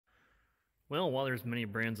Well, while there's many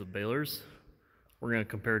brands of balers, we're going to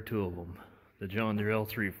compare two of them. The John Deere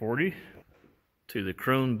L340 to the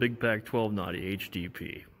Krone Big Pack 1290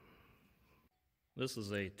 HDP. This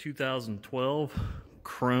is a 2012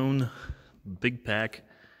 Krone Big Pack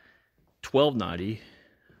 1290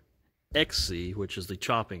 XC, which is the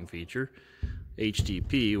chopping feature,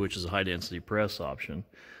 HDP, which is a high density press option.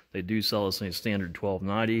 They do sell us a standard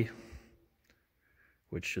 1290,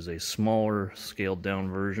 which is a smaller scaled down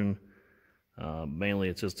version. Mainly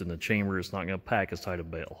it's just in the chamber, it's not going to pack as tight a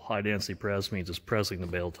bale. High density press means it's pressing the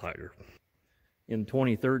bale tighter. In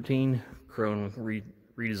 2013, Krone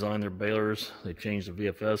redesigned their balers. They changed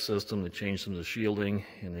the VFS system, they changed some of the shielding,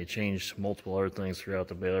 and they changed multiple other things throughout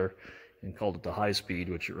the baler and called it the high speed,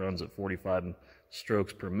 which it runs at 45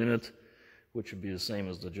 strokes per minute, which would be the same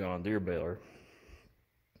as the John Deere baler.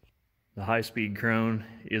 The high speed Krone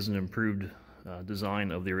is an improved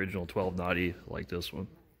design of the original 1290 like this one.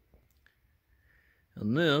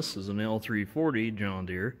 And this is an L340 John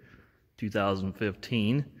Deere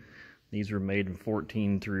 2015. These were made in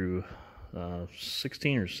 14 through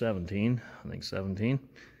 16 or 17, I think 17.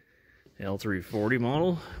 L340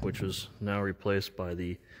 model, which was now replaced by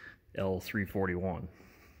the L341.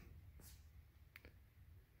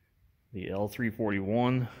 The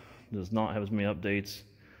L341 does not have as many updates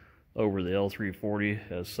over the L340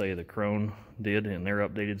 as, say, the Krone did in their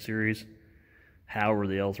updated series. However,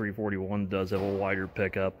 the L341 does have a wider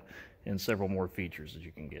pickup and several more features that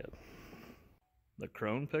you can get. The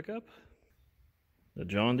Krone pickup, the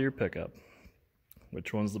John Deere pickup.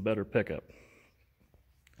 Which one's the better pickup?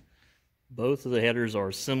 Both of the headers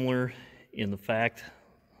are similar in the fact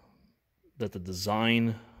that the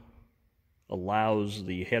design allows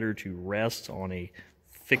the header to rest on a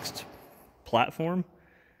fixed platform,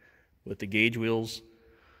 with the gauge wheels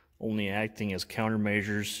only acting as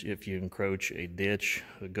countermeasures if you encroach a ditch,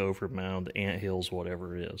 a gopher mound, ant hills,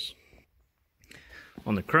 whatever it is.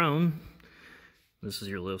 On the Krone, this is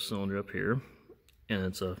your lift cylinder up here, and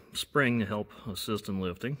it's a spring to help assist in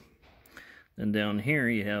lifting. And down here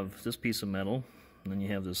you have this piece of metal, and then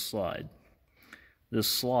you have this slide. This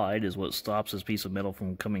slide is what stops this piece of metal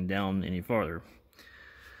from coming down any farther.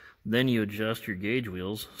 Then you adjust your gauge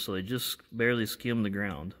wheels so they just barely skim the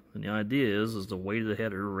ground. And the idea is the weight of the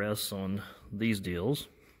header rests on these deals.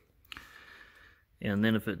 And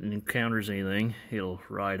then if it encounters anything, it'll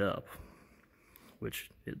ride up,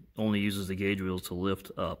 which it only uses the gauge wheels to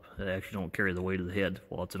lift up. They actually don't carry the weight of the head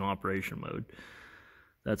while it's in operation mode.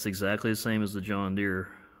 That's exactly the same as the John Deere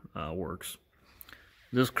works.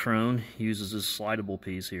 This Krone uses this slidable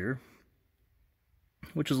piece here,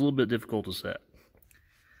 which is a little bit difficult to set.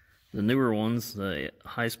 The newer ones, the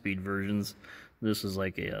high-speed versions, this is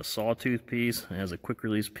like a sawtooth piece. It has a quick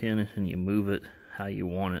release pin, and you move it how you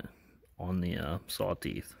want it on the saw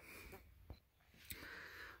teeth.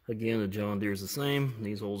 Again, the John Deere is the same.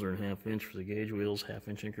 These holes are in 1/2 inch for the gauge wheels, 1/2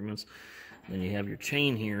 inch increments. Then you have your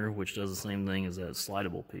chain here, which does the same thing as that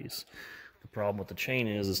slidable piece. The problem with the chain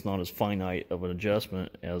is it's not as finite of an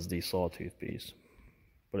adjustment as the sawtooth piece,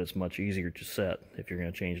 but it's much easier to set if you're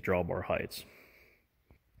going to change drawbar heights.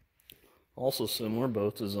 Also similar,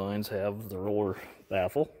 both designs have the roller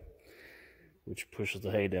baffle, which pushes the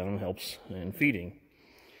hay down and helps in feeding.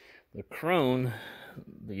 The Krone,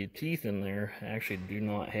 the teeth in there actually do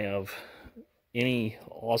not have any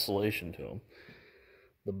oscillation to them.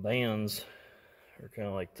 The bands are kind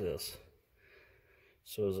of like this.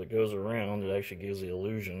 So as it goes around, it actually gives the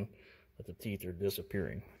illusion that the teeth are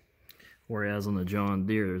disappearing. Whereas on the John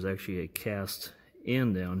Deere, there's actually a cast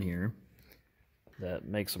end down here that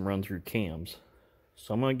makes them run through cams.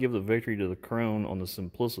 So I'm going to give the victory to the Krone on the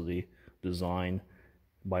simplicity design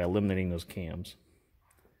by eliminating those cams.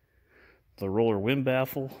 The roller wind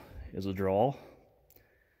baffle is a draw.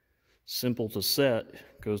 Simple to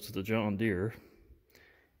set goes to the John Deere.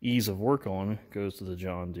 Ease of work on goes to the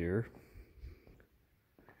John Deere.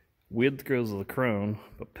 Width goes to the Krone,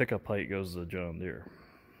 but pickup height goes to the John Deere.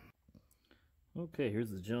 Okay,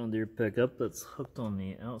 here's the John Deere pickup that's hooked on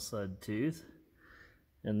the outside tooth.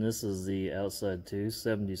 And this is the outside tooth,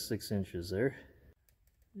 76 inches there.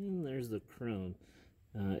 And there's the Krone,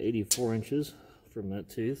 84 inches from that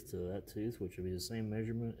tooth to that tooth, which would be the same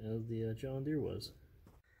measurement as the John Deere was.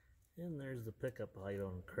 And there's the pickup height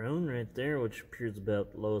on Krone right there, which appears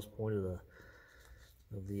about the lowest point of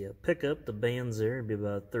the pickup. The bands there would be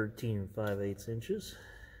about 13 5/8 inches.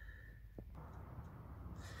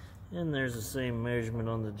 And there's the same measurement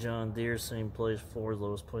on the John Deere, same place for the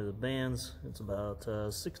lowest point of the bands. It's about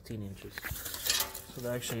 16 inches. So it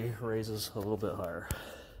actually raises a little bit higher.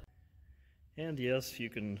 And yes, you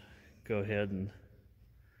can go ahead and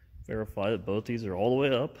Verify that both these are all the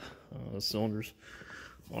way up. The cylinders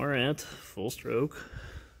are at full stroke,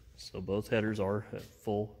 so both headers are at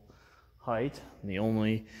full height. The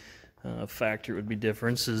only factor would be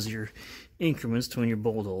difference is your increments between your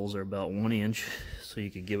bolt holes are about 1 inch, so you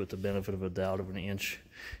could give it the benefit of a doubt of an inch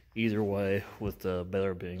either way with the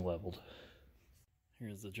baler being leveled.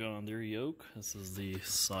 Here's the John Deere yoke. This is the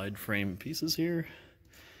side frame pieces here,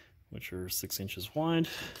 which are 6 inches wide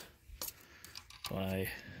by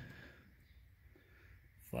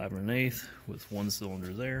 5 1/8 with 1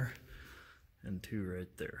 cylinder there and 2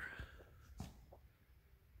 right there.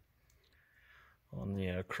 On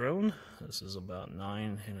the Krone, this is about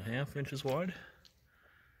 9.5 inches wide.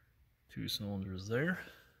 2 cylinders there.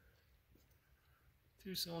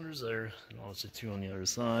 2 cylinders there, and obviously 2 on the other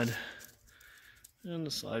side. And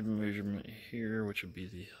the side measurement here, which would be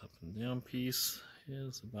the up and down piece,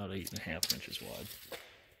 is about 8.5 inches wide.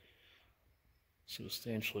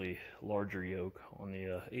 Substantially larger yoke on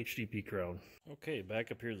the HDP Krone. Okay,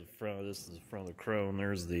 back up here to the front. This is the front of the Krone.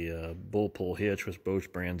 There's the bull pull hitch, which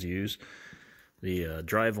both brands use. The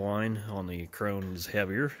drive line on the Krone is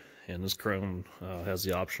heavier, and this Krone has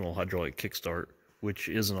the optional hydraulic kickstart, which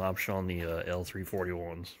is an option on the L340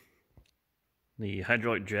 ones. The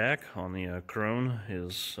hydraulic jack on the Krone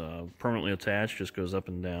is permanently attached, just goes up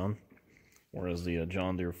and down, whereas the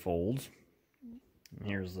John Deere folds. And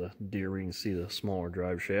here's the Deere, where you can see the smaller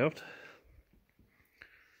drive shaft.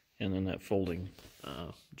 And then that folding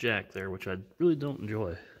jack there, which I really don't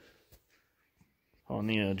enjoy. On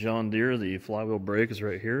the John Deere, the flywheel brake is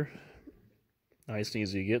right here. Nice and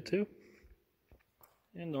easy to get to.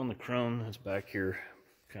 And on the Krone, it's back here,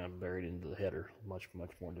 kind of buried into the header. Much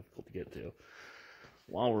more difficult to get to.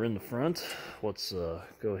 While we're in the front, let's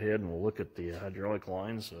go ahead and we'll look at the hydraulic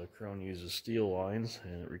lines. Krone uses steel lines,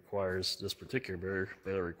 and it requires, this particular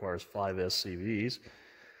baler requires 5 SCVs.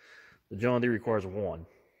 The John Deere requires 1.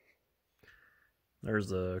 There's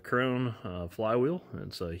the Krone flywheel.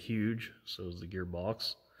 It's huge, so is the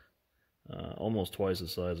gearbox. Almost twice the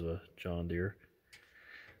size of a John Deere.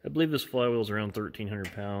 I believe this flywheel is around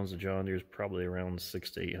 1,300 pounds. The John Deere is probably around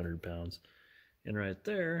 600 to 800 pounds. And right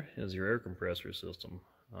there is your air compressor system.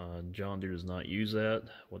 John Deere does not use that.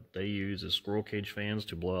 What they use is squirrel cage fans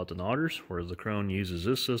to blow out the knotters, whereas the Krone uses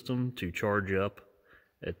this system to charge up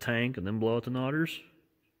a tank and then blow out the knotters.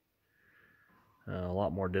 A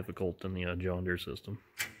lot more difficult than the John Deere system.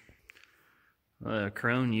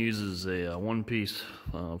 Krone uses a one-piece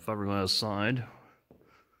fiberglass side,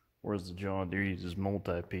 whereas the John Deere uses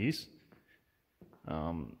multi-piece.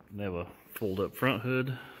 They have a fold-up front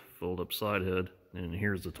hood, fold-up side hood, and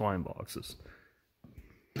here's the twine boxes.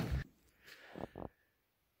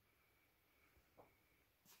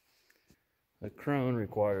 The Krone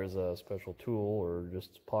requires a special tool or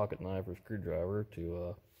just a pocket knife or screwdriver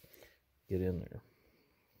to get in there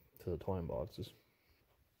to the twine boxes,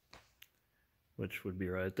 which would be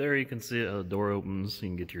right there. You can see it, the door opens, you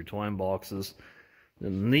can get to your twine boxes.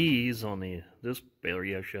 Then these on this baler,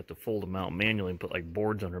 you actually have to fold them out manually and put like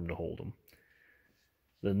boards under them to hold them.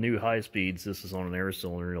 The new high speeds, this is on an air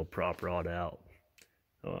cylinder, it'll prop rod out,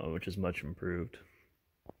 which is much improved.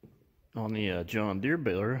 On the John Deere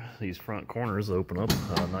baler, these front corners open up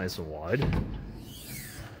nice and wide.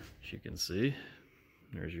 As you can see,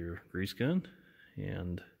 there's your grease gun,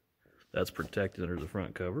 and that's protected under the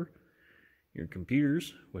front cover. Your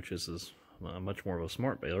computers, which is much more of a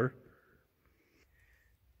smart baler.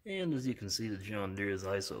 And as you can see, the John Deere is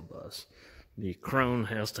ISO bus. The Krone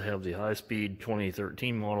has to have the high-speed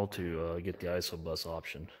 2013 model to get the ISO bus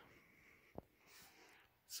option.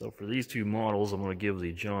 So for these two models, I'm going to give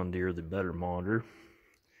the John Deere the better monitor.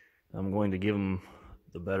 I'm going to give them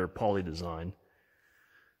the better poly design.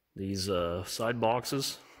 These side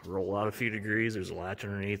boxes roll out a few degrees. There's a latch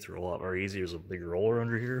underneath, roll out very easy. There's a big roller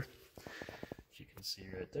under here, as you can see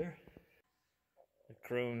right there. The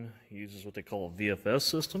Krone uses what they call a VFS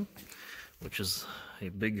system, which is a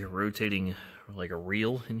big rotating, like a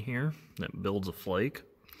reel in here that builds a flake.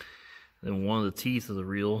 Then one of the teeth of the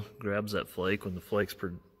reel grabs that flake when the flakes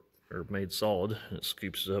are made solid, and it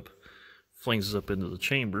scoops it up, flings it up into the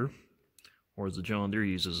chamber, whereas the John Deere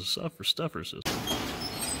uses a stuffer system.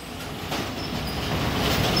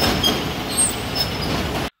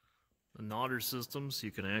 The knotter systems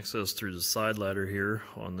you can access through the side ladder here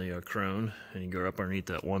on the Krone, and you go up underneath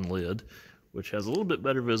that one lid, which has a little bit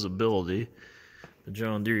better visibility. The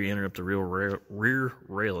John Deere, you enter up the rear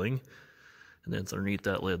railing, and then it's underneath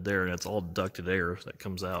that lid there, and it's all ducted air that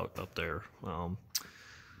comes out up there.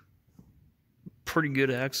 pretty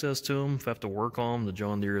good access to them. If I have to work on them, the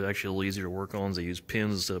John Deere is actually a little easier to work on. They use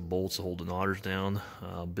pins instead of bolts to hold the knotters down.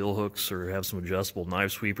 Bill hooks or have some adjustable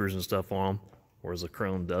knife sweepers and stuff on them, whereas the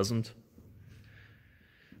Krone doesn't.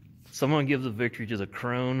 So I'm going to give the victory to the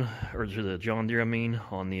Krone, or to the John Deere, I mean,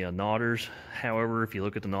 on the knotters. However, if you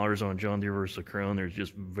look at the knotters on John Deere versus the Krone, there's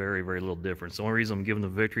just very, very little difference. The only reason I'm giving the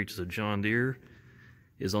victory to the John Deere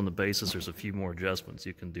is on the basis there's a few more adjustments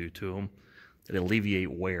you can do to them that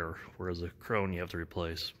alleviate wear, whereas the Krone you have to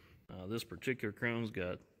replace. This particular Krone's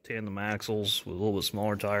got tandem axles with a little bit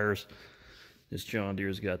smaller tires. This John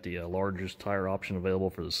Deere's got the largest tire option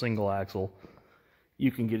available for the single axle.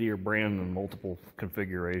 You can get your brand in multiple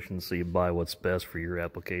configurations, so you buy what's best for your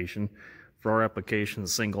application. For our application, the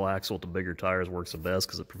single axle with the bigger tires works the best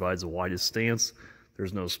because it provides the widest stance.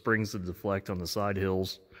 There's no springs to deflect on the side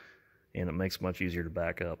hills, and it makes it much easier to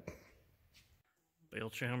back up. Bale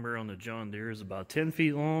chamber on the John Deere is about 10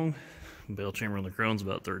 feet long. Bale chamber on the Krone is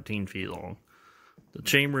about 13 feet long. The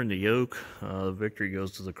chamber and the yoke, the victory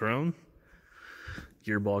goes to the Krone.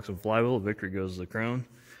 Gearbox and flywheel, the victory goes to the Krone.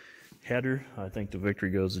 Header, I think the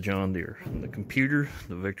victory goes to John Deere. And the computer,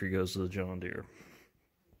 the victory goes to the John Deere.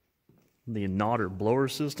 The knotter blower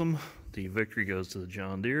system, the victory goes to the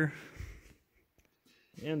John Deere.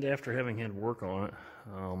 And after having had work on it,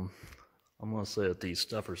 I'm going to say that the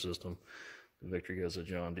stuffer system, the victory goes to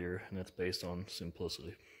John Deere, and that's based on simplicity.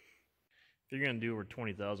 If you're going to do over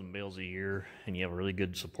 20,000 bales a year and you have a really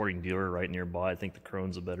good supporting dealer right nearby, I think the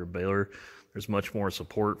Krone's a better baler. There's much more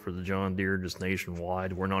support for the John Deere just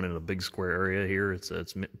nationwide. We're not in a big square area here.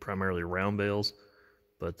 It's primarily round bales.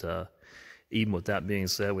 But even with that being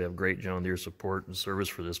said, we have great John Deere support and service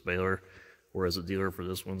for this baler, whereas the dealer for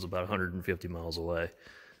this one's about 150 miles away.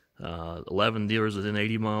 11 dealers within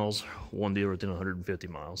 80 miles, 1 dealer within 150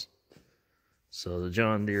 miles. So the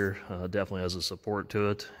John Deere definitely has a support to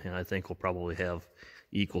it, and I think will probably have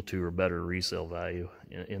equal to or better resale value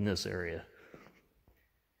in this area.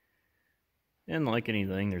 And like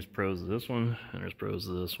anything, there's pros to this one, and there's pros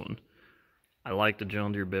to this one. I like the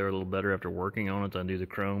John Deere baler a little better after working on it than I do the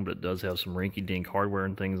Krone, but it does have some rinky-dink hardware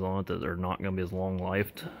and things on it that are not going to be as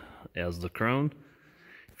long-lived as the Krone.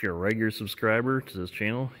 If you're a regular subscriber to this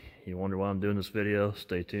channel, you wonder why I'm doing this video,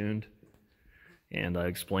 stay tuned. And I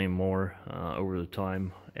explain more over the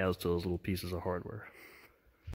time as to those little pieces of hardware.